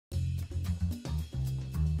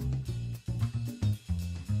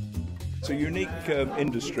It's a unique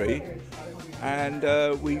industry, and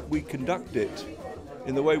we conduct it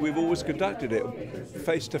in the way we've always conducted it,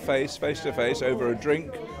 face to face, over a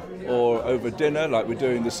drink or over dinner like we're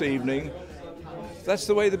doing this evening. That's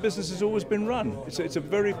the way the business has always been run. It's a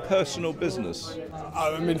very personal business.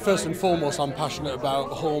 I mean, first and foremost, I'm passionate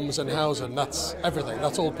about homes and housing. That's everything.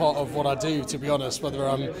 That's all part of what I do, to be honest, whether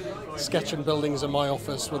I'm sketching buildings in my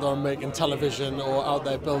office, whether I'm making television or out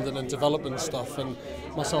there building and developing stuff. And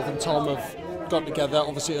myself and Tom have got together.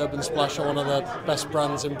 Obviously, Urban Splash are one of the best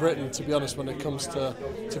brands in Britain, to be honest, when it comes to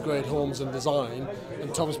great homes and design.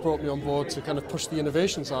 And Tom's brought me on board to kind of push the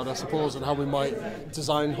innovation side, I suppose, and how we might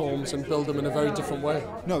design homes and build them in a very different way.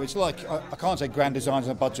 No, it's like, I can't say grand designs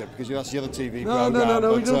on a budget because that's the other TV No,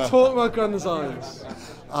 program. we don't talk about grand designs.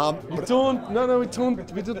 We don't.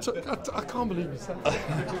 I can't believe you said that.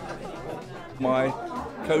 My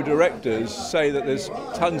co-directors say that there's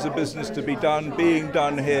tons of business to be done, being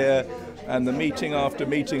done here, and the meeting after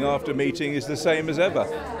meeting after meeting is the same as ever.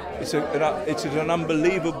 It's an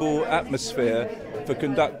unbelievable atmosphere for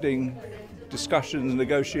conducting discussions,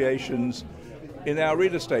 negotiations in our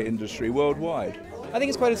real estate industry worldwide. I think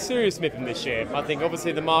it's quite a serious Mipim this year. I think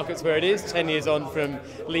obviously the market's where it is, 10 years on from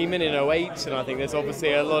Lehman in 08, and I think there's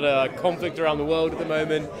obviously a lot of conflict around the world at the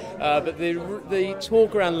moment, but the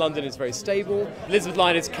talk around London is very stable. Elizabeth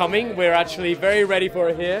Line is coming, we're actually very ready for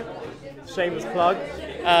her here. Shameless plug.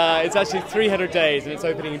 It's actually 300 days and it's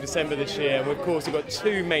opening in December this year. And of course we've got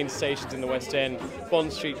two main stations in the West End,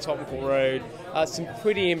 Bond Street, Tottenham Court Road. Some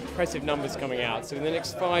pretty impressive numbers coming out. So in the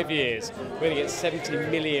next 5 years, we're going to get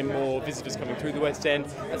 70 million more visitors coming through the West End.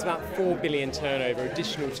 That's about 4 billion turnover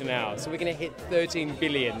additional to now. So we're going to hit 13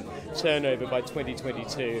 billion turnover by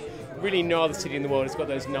 2022. Really no other city in the world has got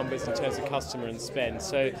those numbers in terms of customer and spend.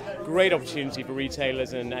 So great opportunity for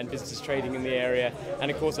retailers and businesses trading in the area. And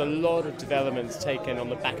of course a lot of developments taken on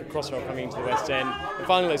the back of Crossrail coming into the West End. And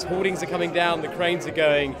finally those hoardings are coming down, the cranes are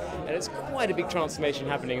going, and it's quite a big transformation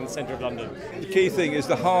happening in the centre of London. The key thing is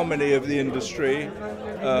the harmony of the industry,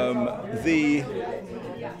 the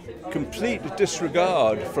complete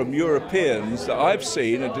disregard from Europeans that I've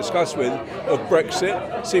seen and discussed with of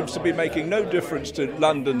Brexit seems to be making no difference to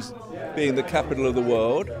London's being the capital of the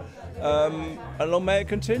world, and long may it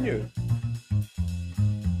continue.